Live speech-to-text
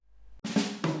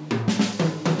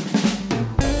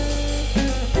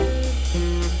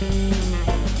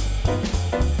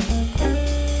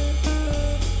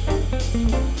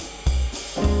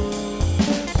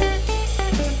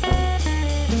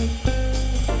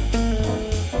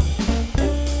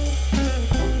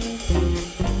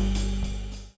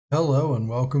Hello and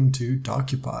welcome to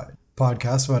Docupied,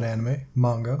 podcast about anime,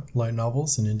 manga, light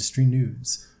novels, and industry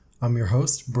news. I'm your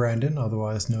host, Brandon,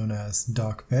 otherwise known as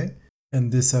DocPay,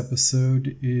 and this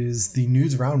episode is the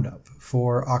news roundup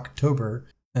for October,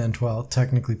 and well,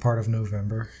 technically part of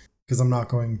November, because I'm not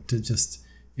going to just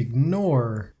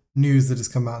ignore news that has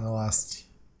come out in the last,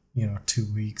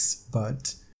 2 weeks,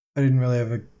 but I didn't really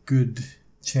have a good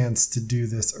chance to do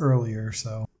this earlier,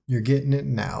 so you're getting it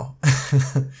now.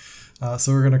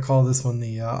 So we're going to call this one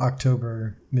the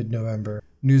October, mid-November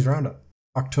news roundup.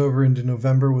 October into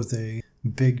November was a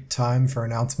big time for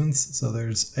announcements, so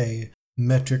there's a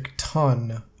metric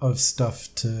ton of stuff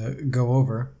to go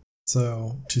over.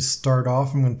 So to start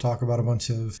off, I'm going to talk about a bunch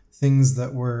of things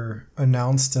that were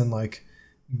announced and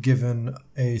given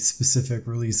a specific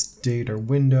release date or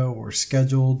window or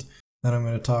scheduled. Then I'm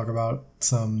going to talk about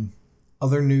some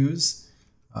other news.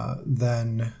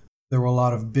 Then there were a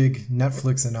lot of big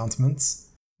Netflix announcements,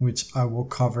 which I will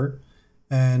cover.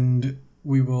 And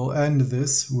we will end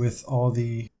this with all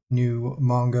the new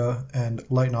manga and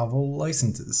light novel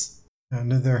licenses. And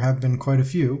there have been quite a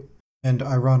few. And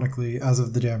ironically, as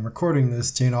of the day I'm recording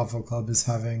this, J-Novel Club is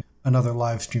having another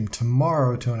live stream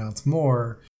tomorrow to announce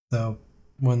more. So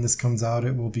when this comes out,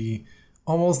 it will be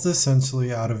almost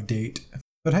essentially out of date.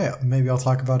 But hey, maybe I'll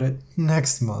talk about it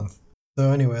next month.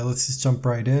 So anyway, let's just jump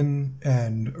right in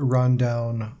and run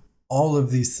down all of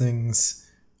these things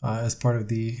as part of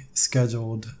the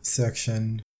scheduled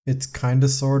section. It's kind of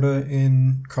sort of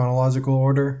in chronological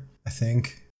order, I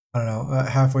think. I don't know,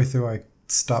 halfway through I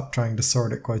stopped trying to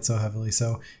sort it quite so heavily.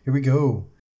 So here we go.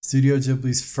 Studio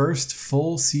Ghibli's first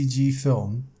full CG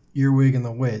film, Earwig and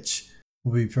the Witch,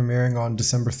 will be premiering on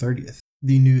December 30th.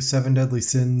 The new Seven Deadly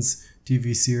Sins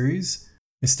TV series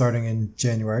is starting in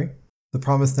January. The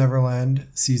Promised Neverland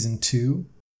Season 2,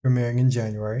 premiering in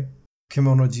January.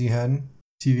 Kimono Jihen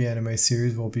TV anime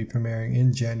series will be premiering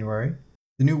in January.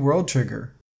 The new World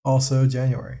Trigger, also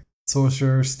January.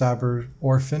 Sorcerer Stabber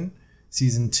Orphan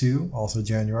Season 2, also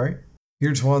January.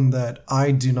 Here's one that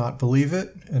I do not believe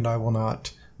it, and I will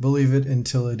not believe it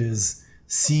until it is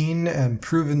seen and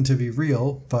proven to be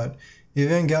real, but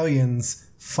Evangelion's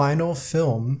final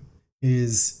film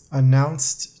is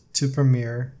announced to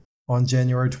premiere on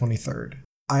January 23rd.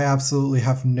 I absolutely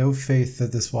have no faith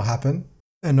that this will happen,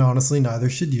 and honestly, neither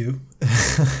should you,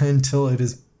 until it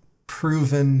is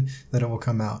proven that it will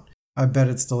come out. I bet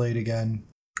it's delayed again,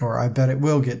 or I bet it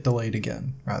will get delayed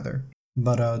again, rather.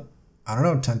 But, I don't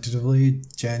know, tentatively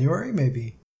January,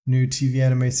 maybe. New TV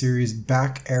anime series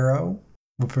Back Arrow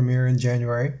will premiere in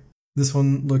January. This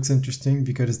one looks interesting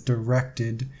because it's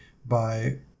directed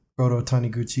by Goro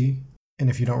Taniguchi, and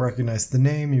if you don't recognize the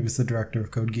name, he was the director of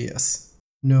Code Geass,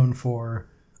 known for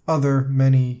other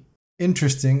many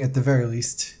interesting, at the very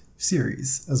least,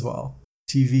 series as well.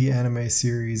 TV anime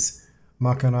series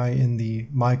Makanai in the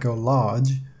Maiko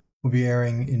Lodge will be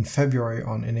airing in February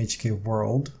on NHK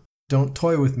World. Don't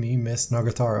Toy With Me, Miss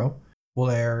Nagatoro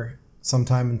will air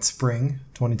sometime in spring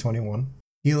 2021.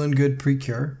 Healin' Good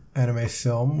Precure anime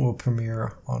film will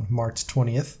premiere on March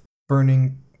 20th.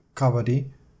 Burning Kabaddi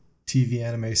TV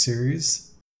anime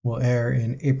series will air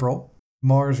in April.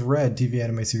 Mars Red TV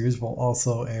anime series will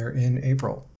also air in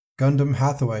April. Gundam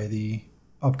Hathaway, the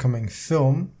upcoming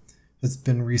film, has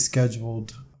been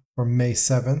rescheduled for May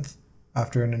 7th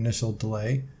after an initial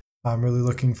delay. I'm really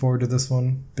looking forward to this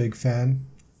one. Big fan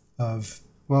of,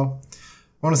 I want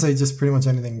to say just pretty much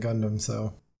anything Gundam,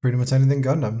 so pretty much anything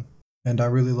Gundam. And I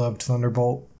really loved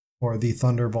Thunderbolt, or the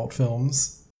Thunderbolt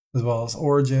films, as well as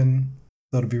Origin.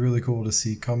 That'll be really cool to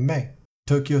see come May.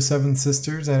 Tokyo Seven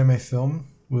Sisters anime film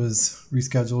was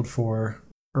rescheduled for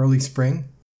early spring.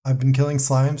 I've Been Killing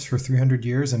Slimes for 300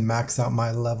 years and maxed out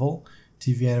my level.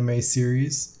 TV anime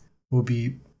series will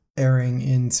be airing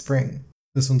in spring.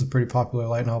 This one's a pretty popular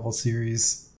light novel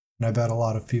series, and I bet a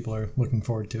lot of people are looking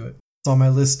forward to it. It's on my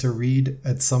list to read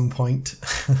at some point.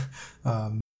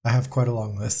 I have quite a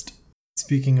long list.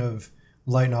 Speaking of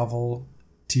light novel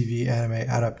TV anime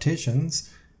adaptations,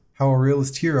 How a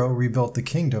Realist Hero Rebuilt the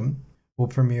Kingdom will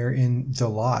premiere in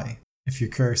July. If you're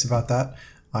curious about that,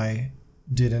 I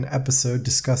did an episode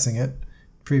discussing it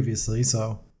previously,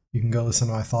 so you can go listen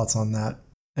to my thoughts on that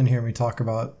and hear me talk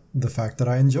about the fact that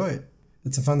I enjoy it.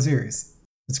 It's a fun series.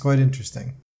 It's quite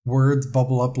interesting. Words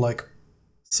bubble up like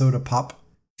soda pop.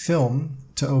 Film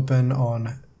to open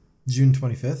on June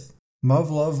 25th.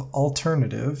 Muv-Luv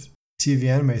Alternative TV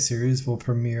anime series will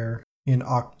premiere in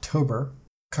October.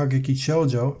 Kageki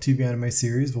Shoujo TV anime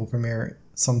series will premiere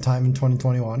sometime in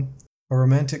 2021. A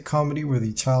romantic comedy where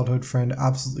the childhood friend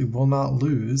absolutely will not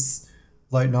lose,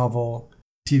 light novel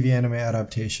TV anime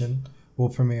adaptation, will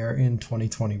premiere in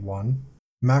 2021.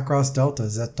 Macross Delta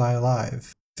Zettai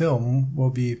Live film will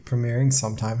be premiering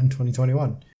sometime in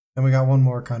 2021. And we got one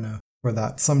more kind of for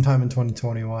that sometime in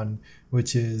 2021,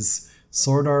 which is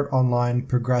Sword Art Online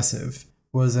Progressive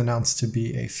was announced to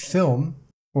be a film,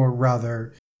 or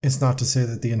rather, it's not to say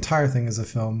that the entire thing is a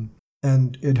film,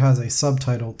 and it has a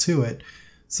subtitle to it,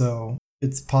 so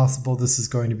it's possible this is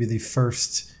going to be the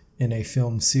first in a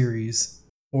film series,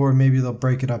 or maybe they'll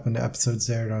break it up into episodes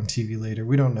aired on TV later,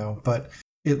 we don't know, but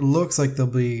it looks like they'll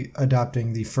be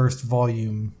adapting the first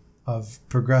volume of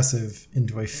Progressive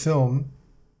into a film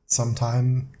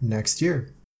sometime next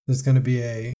year. There's going to be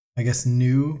a, I guess,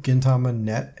 new Gintama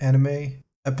Net anime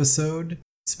episode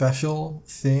special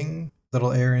thing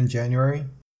that'll air in January.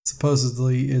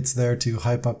 Supposedly it's there to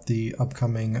hype up the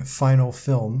upcoming final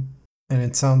film, and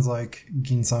it sounds like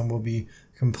Ginsan will be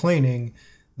complaining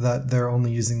that they're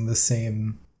only using the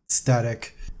same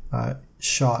static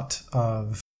shot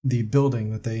of the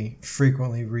building that they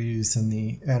frequently reuse in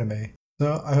the anime.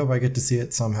 So I hope I get to see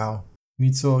it somehow.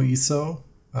 Mitsuo Iso,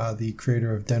 the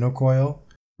creator of Den Coil,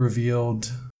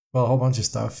 revealed, well, a whole bunch of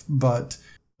stuff, but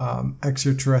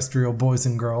Extraterrestrial Boys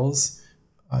and Girls,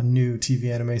 a new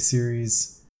TV anime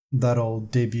series that'll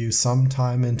debut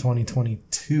sometime in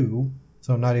 2022,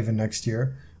 so not even next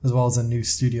year, as well as a new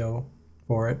studio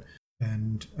for it.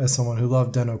 And as someone who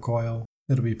loved Den Coil,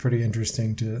 it'll be pretty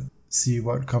interesting to see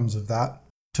what comes of that.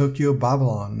 Tokyo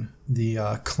Babylon, the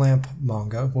Clamp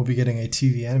manga, will be getting a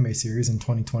TV anime series in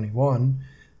 2021,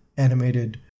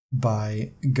 animated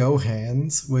by Go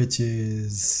Hands, which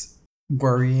is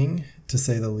worrying to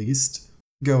say the least.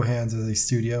 Go Hands as a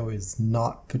studio is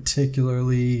not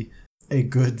particularly a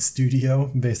good studio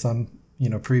based on,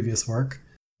 previous work.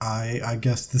 I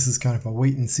guess this is kind of a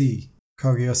wait and see.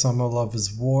 Kaguya-sama Love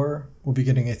is War will be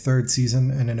getting a third season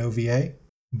and an OVA.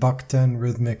 Bakuten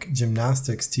Rhythmic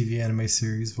Gymnastics TV anime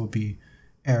series will be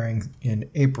airing in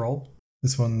April.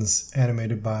 This one's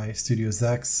animated by Studio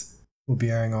Zex, will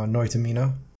be airing on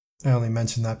Noitamina. I only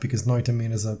mention that because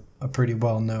Noitamina is a pretty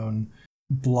well-known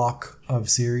block of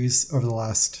series over the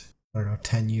last,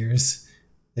 10 years.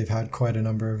 They've had quite a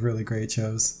number of really great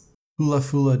shows. Hula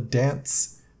Fula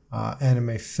Dance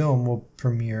anime film will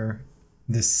premiere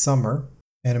this summer,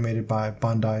 animated by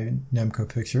Bandai Namco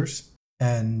Pictures.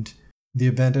 And The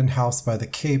Abandoned House by the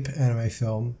Cape anime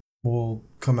film will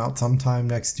come out sometime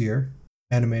next year,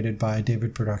 animated by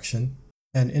David Production.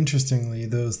 And interestingly,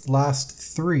 those last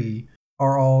three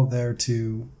are all there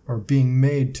to, or being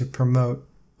made to promote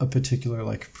a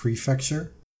particular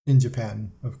prefecture in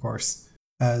Japan, of course,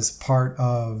 as part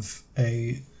of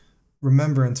a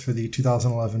remembrance for the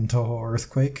 2011 Toho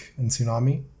earthquake and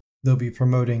tsunami. They'll be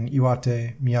promoting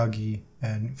Iwate, Miyagi,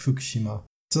 and Fukushima.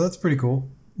 So that's pretty cool.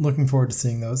 Looking forward to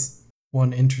seeing those.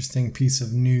 One interesting piece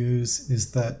of news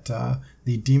is that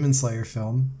the Demon Slayer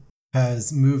film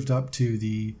has moved up to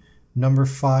the number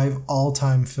 5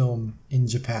 all-time film in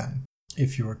Japan.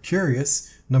 If you're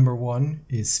curious, number 1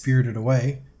 is Spirited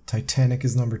Away, Titanic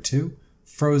is number 2,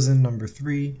 Frozen number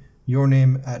 3, Your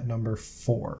Name at number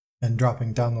 4. And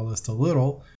dropping down the list a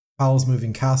little, Howl's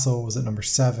Moving Castle was at number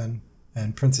 7,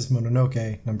 and Princess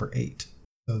Mononoke number 8.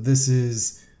 So this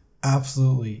is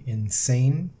absolutely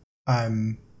insane.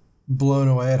 I'm blown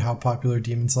away at how popular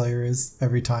Demon Slayer is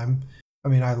every time. I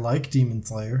mean, I like Demon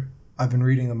Slayer. I've been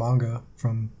reading the manga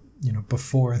from,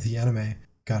 before the anime.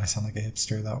 God, I sound like a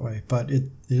hipster that way, but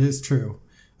it is true.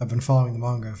 I've been following the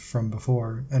manga from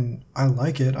before, and I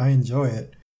like it, I enjoy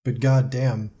it, but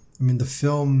goddamn, the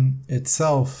film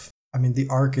itself, the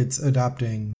arc it's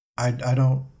adapting,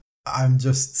 I'm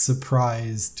just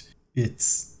surprised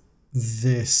it's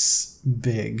this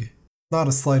big. Not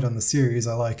a slight on the series,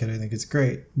 I like it, I think it's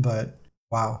great, but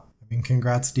wow.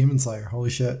 Congrats Demon Slayer,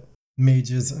 holy shit.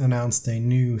 Mages announced a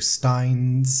new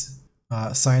Steins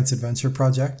science adventure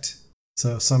project,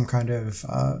 so some kind of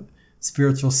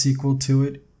spiritual sequel to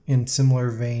it in similar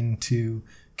vein to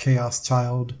Chaos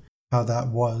Child, how that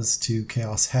was to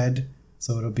Chaos Head.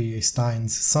 So it'll be a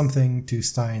Steins something to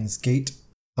Steins Gate,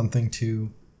 something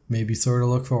to maybe sort of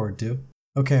look forward to.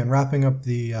 Okay, and wrapping up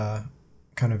the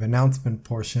kind of announcement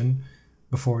portion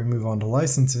before we move on to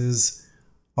licenses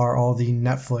are all the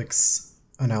Netflix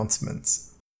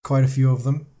announcements. Quite a few of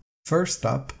them. First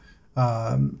up,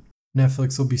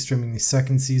 Netflix will be streaming the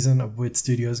second season of Wit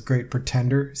Studios' Great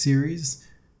Pretender series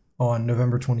on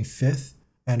November 25th,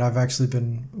 and I've actually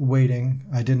been waiting.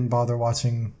 I didn't bother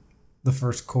watching the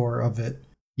first core of it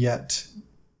yet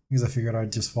because I figured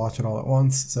I'd just watch it all at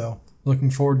once, so looking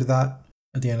forward to that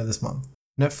at the end of this month.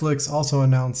 Netflix also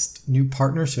announced new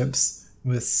partnerships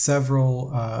with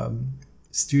several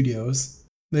studios.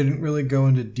 They didn't really go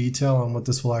into detail on what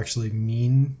this will actually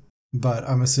mean, but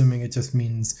I'm assuming it just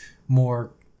means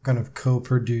more kind of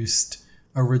co-produced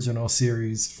original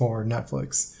series for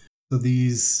Netflix. So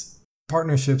these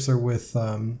partnerships are with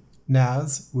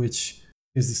NAS, which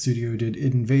is the studio who did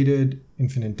It Invaded,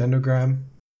 Infinite Dendrogram,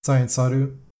 Science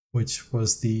Saru, which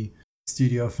was the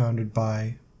studio founded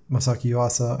by Masaki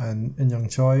Yuasa and Young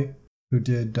Choi, who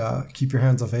did Keep Your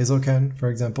Hands Off Eizouken, for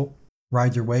example,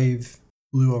 Ride Your Wave,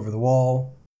 Blue Over the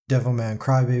Wall, Devilman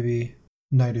Crybaby,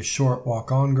 Night is Short,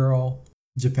 Walk On Girl,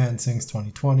 Japan Sings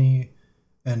 2020,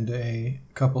 and a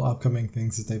couple upcoming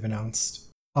things that they've announced.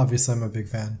 Obviously, I'm a big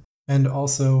fan. And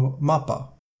also MAPPA,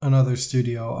 another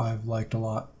studio I've liked a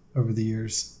lot over the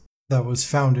years, that was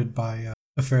founded by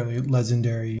a fairly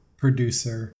legendary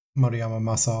producer, Maruyama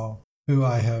Masao, who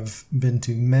I have been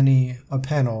to many a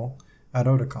panel at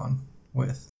Otakon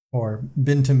with, or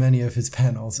been to many of his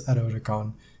panels at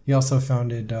Otakon. He also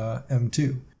founded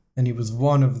M2, and he was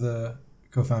one of the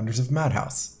co-founders of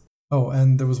Madhouse. Oh,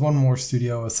 and there was one more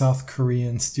studio, a South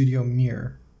Korean studio,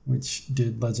 Mir, which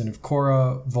did Legend of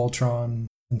Korra, Voltron,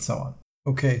 and so on.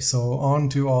 Okay, so on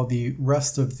to all the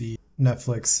rest of the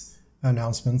Netflix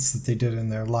announcements that they did in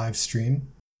their live stream.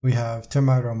 We have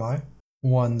Temai Romai,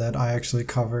 one that I actually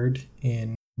covered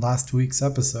in last week's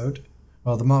episode,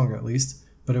 well, the manga at least,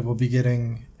 but it will be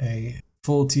getting a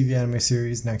full TV anime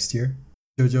series next year.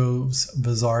 JoJo's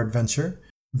Bizarre Adventure,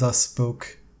 Thus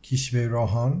Spoke Kishibe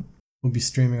Rohan, will be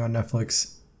streaming on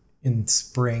Netflix in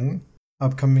spring.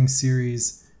 Upcoming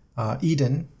series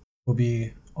Eden will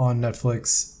be on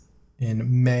Netflix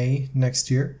in May next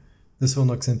year. This one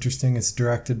looks interesting. It's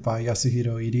directed by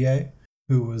Yasuhiro Irie,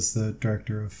 who was the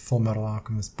director of Full Metal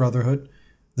Alchemist Brotherhood.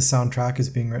 The soundtrack is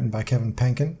being written by Kevin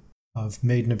Penkin of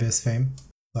Made in Abyss fame.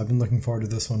 So I've been looking forward to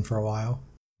this one for a while.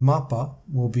 MAPPA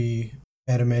will be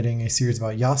animating a series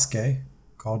about Yasuke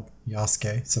called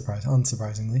Yasuke,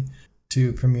 unsurprisingly,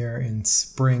 to premiere in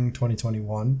spring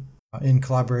 2021 in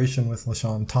collaboration with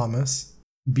LaShawn Thomas.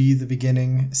 Be the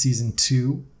Beginning Season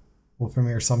 2 will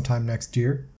premiere sometime next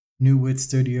year. New Wit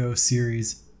Studio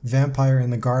series Vampire in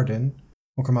the Garden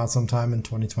will come out sometime in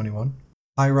 2021.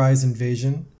 High Rise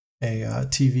Invasion, a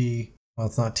TV, well,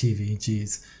 it's not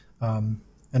TV,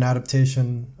 an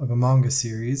adaptation of a manga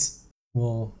series,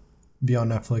 will be on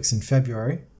Netflix in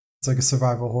February. It's like a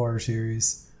survival horror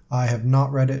series. I have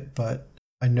not read it, but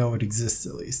I know it exists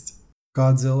at least.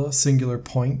 Godzilla Singular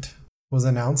Point was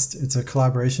announced. It's a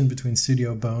collaboration between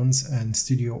Studio Bones and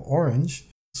Studio Orange.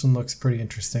 This one looks pretty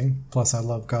interesting. Plus, I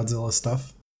love Godzilla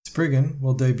stuff. Spriggan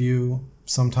will debut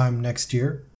sometime next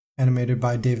year, animated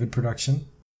by David Production.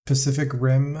 Pacific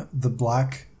Rim The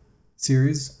Black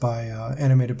series,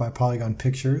 animated by Polygon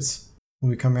Pictures, will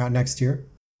be coming out next year.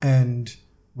 And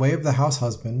Way of the House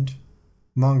Husband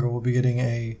manga will be getting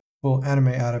a full anime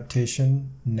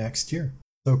adaptation next year.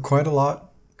 So quite a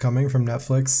lot coming from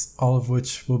Netflix, all of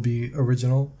which will be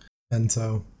original. And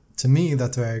so, to me,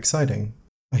 that's very exciting.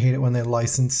 I hate it when they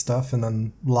license stuff and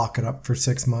then lock it up for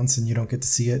 6 months and you don't get to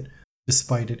see it,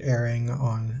 despite it airing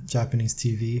on Japanese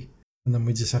TV. And then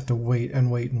we just have to wait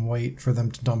and wait and wait for them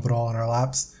to dump it all on our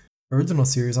laps. Original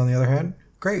series, on the other hand,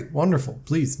 great, wonderful,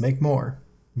 please make more.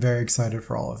 Very excited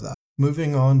for all of that.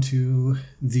 Moving on to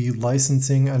the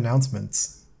licensing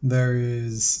announcements. There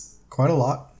is quite a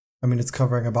lot. I mean, it's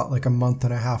covering about like a month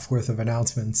and a half worth of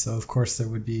announcements, so of course there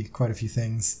would be quite a few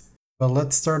things. But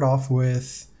let's start off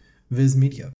with Viz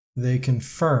Media. They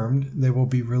confirmed they will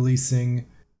be releasing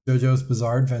JoJo's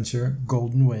Bizarre Adventure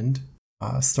Golden Wind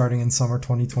starting in summer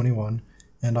 2021,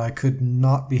 and I could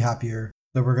not be happier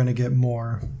that we're going to get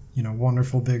more,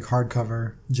 wonderful big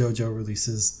hardcover JoJo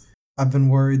releases. I've been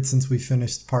worried since we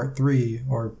finished part 3,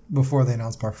 or before they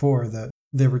announced part 4, that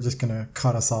they were just going to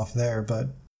cut us off there, but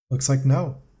looks like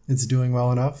no. It's doing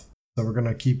well enough, so we're going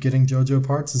to keep getting JoJo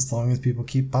parts as long as people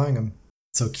keep buying them.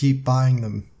 So keep buying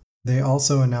them. They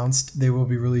also announced they will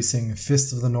be releasing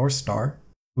Fist of the North Star,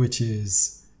 which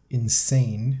is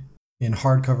insane, in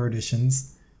hardcover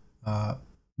editions.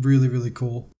 Really, really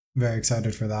cool. Very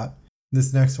excited for that.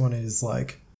 This next one is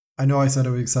I know I said I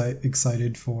was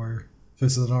excited for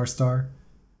Fist of the North Star,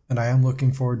 and I am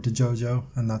looking forward to JoJo,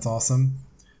 and that's awesome.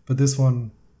 But this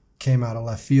one came out of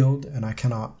left field, and I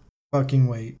cannot fucking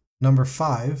wait. Number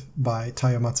 5 by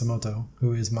Taiyo Matsumoto,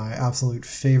 who is my absolute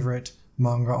favorite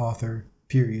manga author,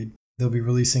 period. They'll be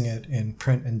releasing it in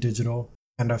print and digital,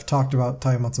 and I've talked about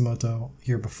Taiyo Matsumoto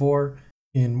here before.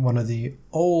 In one of the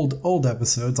old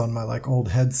episodes on my old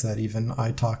headset even,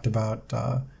 I talked about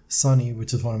Sunny,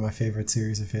 which is one of my favorite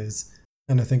series of his.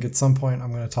 And I think at some point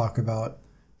I'm going to talk about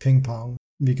Ping Pong,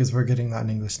 because we're getting that in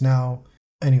English now.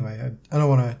 Anyway, I don't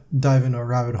want to dive into a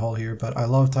rabbit hole here, but I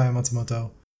love Taiyo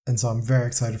Matsumoto, and so I'm very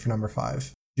excited for number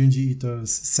 5. Junji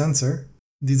Ito's Censor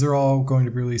These are all going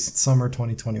to be released summer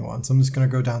 2021, so I'm just going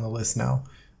to go down the list now.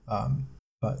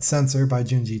 But Censor by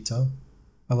Junji Ito.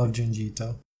 I love Junji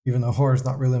Ito. Even though horror is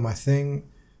not really my thing,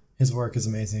 his work is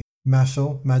amazing.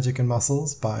 Mashal, Magic and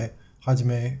Muscles by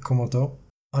Hajime Komoto.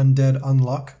 Undead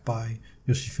Unluck by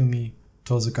Yoshifumi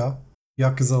Tozuka.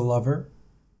 Yakuza Lover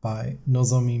by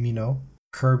Nozomi Mino.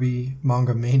 Kirby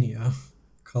Manga Mania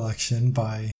collection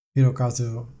by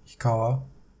Hirokazu Hikawa.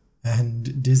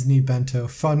 And Disney Bento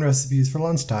Fun Recipes for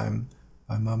Lunchtime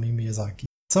by Mami Miyazaki.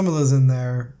 Some of those in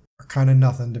there are kind of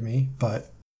nothing to me,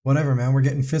 but whatever, man. We're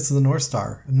getting Fists of the North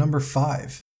Star, number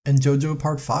 5, and JoJo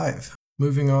Part 5.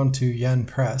 Moving on to Yen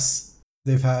Press.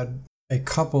 They've had a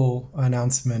couple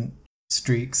announcement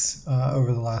streaks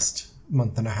over the last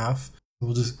month and a half.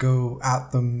 We'll just go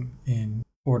at them in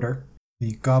order.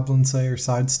 The Goblin Slayer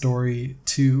Side Story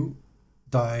 2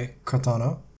 Dai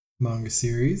Katana manga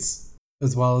series,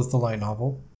 as well as the light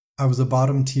novel. I was a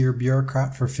bottom-tier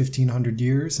bureaucrat for 1500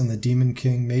 years, and the Demon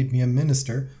King made me a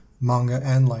minister, manga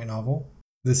and light novel.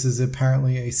 This is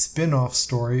apparently a spin-off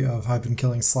story of I've been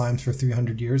killing slimes for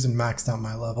 300 years and maxed out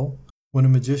my level. When a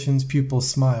Magician's Pupil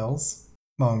Smiles,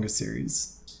 manga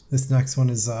series. This next one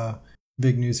is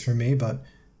big news for me, but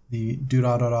the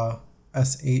Durarara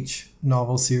SH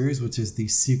novel series, which is the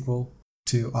sequel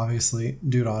to, obviously,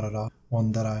 Durarara,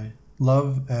 one that I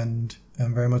love and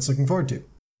am very much looking forward to.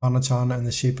 Hana-chan and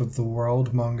the Shape of the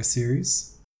World manga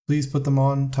series. Please Put Them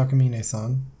On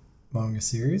Takamine-san manga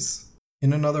series.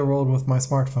 In Another World with My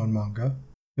Smartphone manga.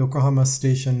 Yokohama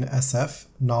Station SF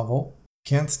novel.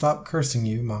 Can't Stop Cursing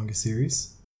You manga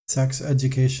series. Sex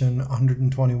Education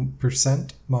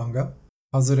 120% manga.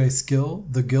 Hazure Skill,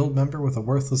 the guild member with a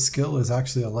worthless skill is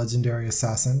actually a legendary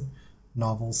assassin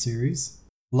novel series.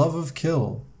 Love of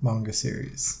Kill manga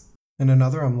series. And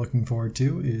another I'm looking forward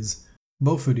to is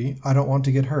Bofuri, I Don't Want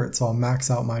to Get Hurt, so I'll max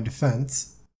out my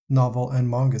defense novel and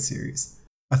manga series.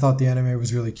 I thought the anime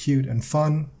was really cute and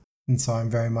fun, and so I'm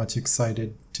very much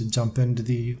excited to jump into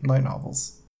the light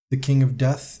novels. The King of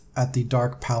Death at the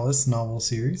Dark Palace novel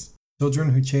series.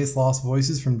 Children Who Chase Lost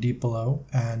Voices from Deep Below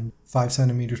and 5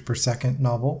 centimeters per second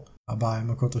novel by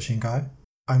Makoto Shinkai.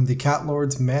 I'm the Cat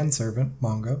Lord's Manservant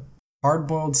manga.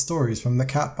 Hard-Boiled Stories from the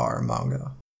Cat Bar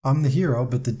manga. I'm the Hero,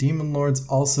 but the Demon Lord's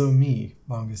Also Me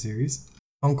manga series.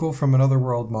 Uncle from Another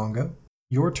World manga.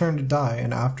 Your Turn to Die,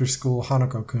 an after-school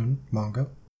Hanako-kun manga.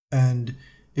 And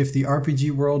If the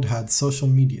RPG World Had Social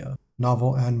Media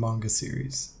novel and manga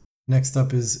series. Next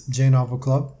up is J-Novel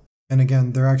Club. And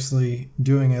again, they're actually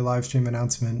doing a live stream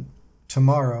announcement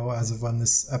tomorrow as of when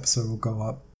this episode will go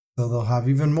up. So they'll have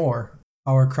even more.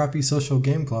 Our Crappy Social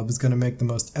Game Club is going to make the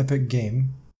most epic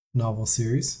game novel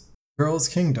series. Girl's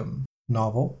Kingdom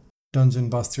novel. Dungeon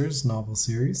Busters novel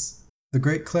series. The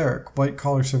Great Cleric, White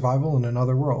Collar Survival in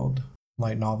Another World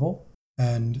light novel.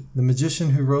 And The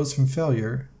Magician Who Rose from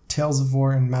Failure, Tales of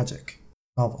War and Magic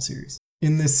novel series.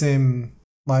 In this same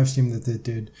live stream that they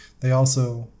did, they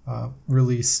also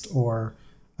released or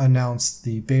announced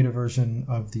the beta version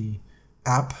of the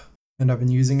app, and I've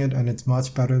been using it, and it's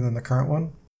much better than the current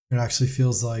one. It actually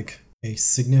feels like a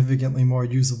significantly more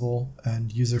usable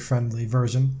and user-friendly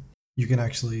version. You can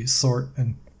actually sort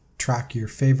and track your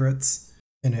favorites,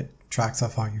 and it tracks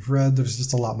off how you've read. There's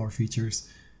just a lot more features.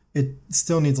 It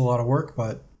still needs a lot of work,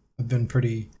 but I've been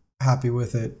pretty happy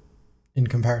with it in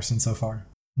comparison so far.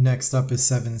 Next up is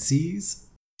Seven Seas.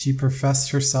 She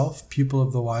Professed Herself, Pupil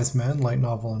of the Wise Man, light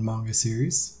novel and manga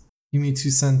series. Yumitsu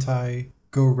Sentai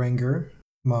Go Renger,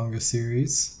 manga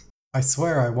series. I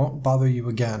Swear I Won't Bother You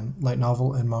Again, light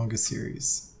novel and manga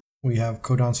series. We have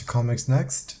Kodansha Comics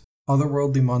next.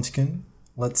 Otherworldly Munchkin,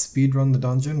 Let's Speedrun the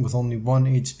Dungeon with Only 1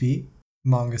 HP,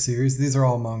 manga series. These are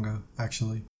all manga,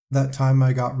 actually. That Time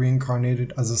I Got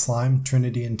Reincarnated as a Slime,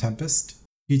 Trinity and Tempest.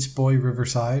 Peach Boy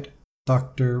Riverside.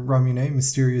 Dr. Ramune,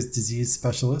 Mysterious Disease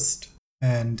Specialist.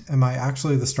 And Am I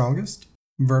Actually the Strongest?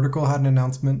 Vertical had an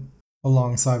announcement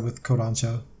alongside with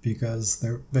Kodansha because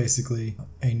they're basically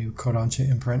a new Kodansha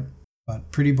imprint.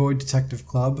 But Pretty Boy Detective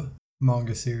Club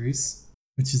manga series,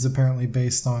 which is apparently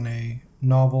based on a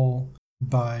novel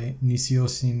by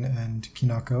Nishiyoshin and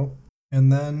Kinako.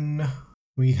 And then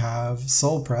we have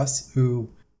Soul Press,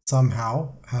 who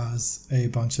somehow has a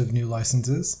bunch of new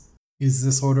licenses. Is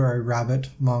This Order a Rabbit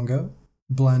manga?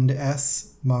 Blend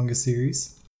S manga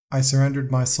series. I Surrendered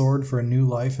My Sword for a New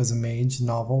Life as a Mage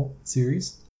novel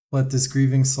series. Let This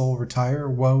Grieving Soul Retire,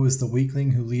 Woe is the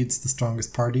Weakling Who Leads the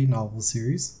Strongest Party novel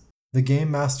series. The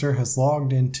Game Master Has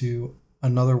Logged Into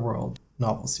Another World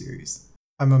novel series.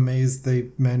 I'm amazed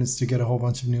they managed to get a whole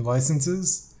bunch of new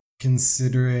licenses,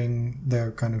 considering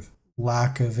their kind of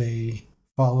lack of a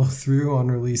follow-through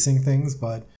on releasing things,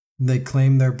 but They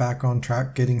claim they're back on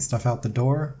track getting stuff out the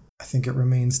door. I think it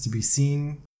remains to be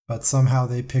seen, but somehow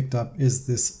they picked up Is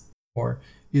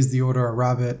the Order a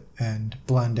Rabbit and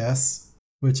Blandes,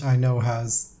 which I know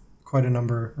has quite a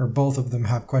number, or both of them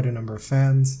have quite a number of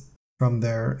fans from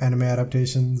their anime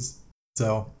adaptations,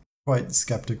 so quite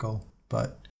skeptical,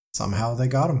 but somehow they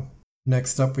got them.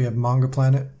 Next up we have Manga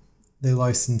Planet. They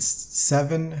licensed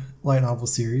 7 light novel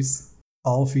series,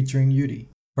 all featuring Yuri.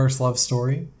 First love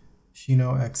story,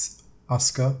 Shino x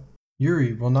Asuka.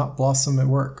 Yuri will not blossom at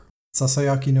work.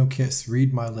 Sasayaki no Kiss,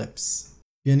 Read My Lips.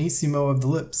 Pianissimo of the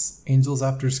Lips, Angels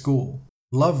After School.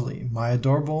 Lovely, My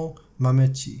Adorable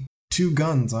Mamechi. 2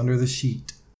 Guns Under the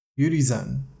Sheet.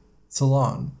 Yuri-zen.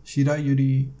 Salon, Shida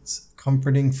Yuri's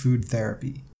Comforting Food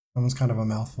Therapy. That was kind of a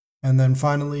mouthful. And then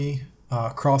finally,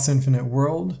 Cross Infinite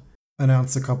World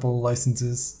announced a couple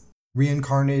licenses.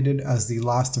 Reincarnated as the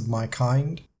Last of My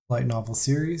Kind, light novel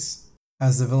series.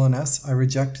 As the villainess, I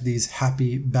reject these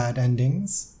happy bad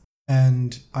endings.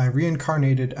 And I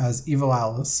reincarnated as Evil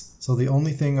Alice, so the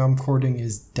only thing I'm courting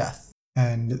is death.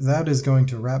 And that is going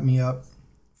to wrap me up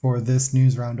for this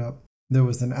news roundup. There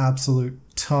was an absolute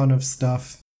ton of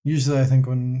stuff. Usually I think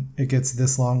when it gets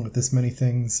this long with this many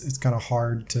things, it's kind of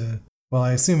hard to, well,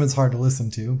 I assume it's hard to listen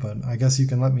to, but I guess you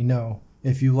can let me know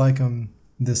if you like them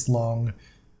this long,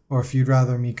 or if you'd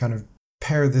rather me kind of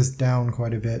pare this down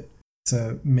quite a bit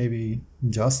to maybe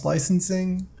just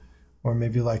licensing, or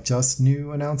maybe like just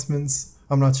new announcements.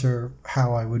 I'm not sure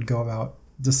how I would go about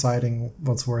deciding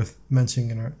what's worth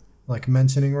mentioning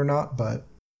or not, but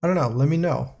I don't know. Let me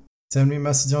know. Send me a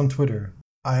message on Twitter.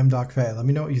 I am Doc Faye. Let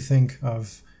me know what you think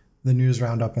of the news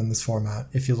roundup in this format.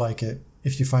 If you like it,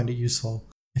 if you find it useful,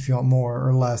 if you want more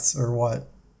or less or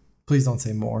what. Please don't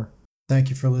say more. Thank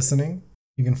you for listening.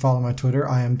 You can follow my Twitter.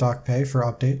 I am Doc Pay for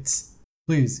updates.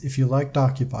 Please, if you liked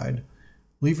Occupied,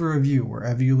 leave a review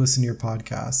wherever you listen to your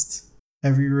podcasts.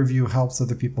 Every review helps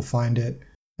other people find it,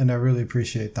 and I really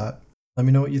appreciate that. Let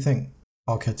me know what you think.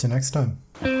 I'll catch you next time.